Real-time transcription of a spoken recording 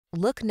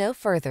Look no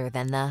further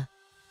than the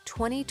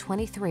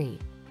 2023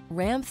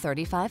 Ram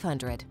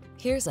 3500.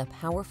 Here's a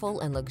powerful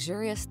and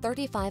luxurious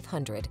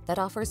 3500 that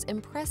offers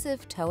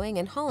impressive towing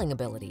and hauling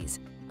abilities,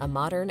 a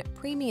modern,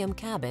 premium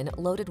cabin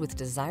loaded with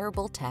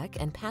desirable tech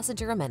and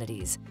passenger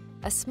amenities,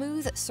 a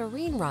smooth,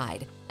 serene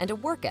ride, and a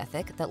work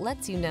ethic that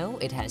lets you know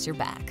it has your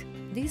back.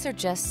 These are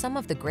just some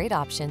of the great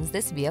options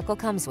this vehicle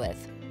comes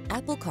with: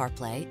 Apple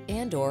CarPlay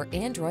and/or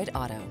Android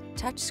Auto,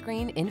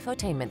 touchscreen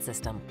infotainment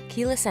system,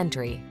 keyless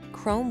entry,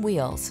 chrome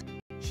wheels,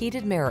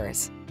 heated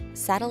mirrors,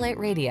 satellite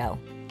radio,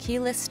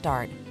 keyless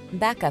start,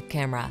 backup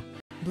camera,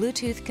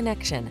 Bluetooth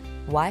connection,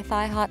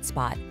 Wi-Fi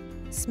hotspot.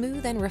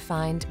 Smooth and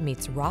refined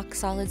meets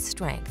rock-solid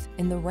strength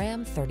in the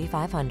Ram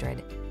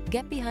 3500.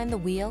 Get behind the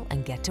wheel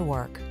and get to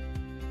work.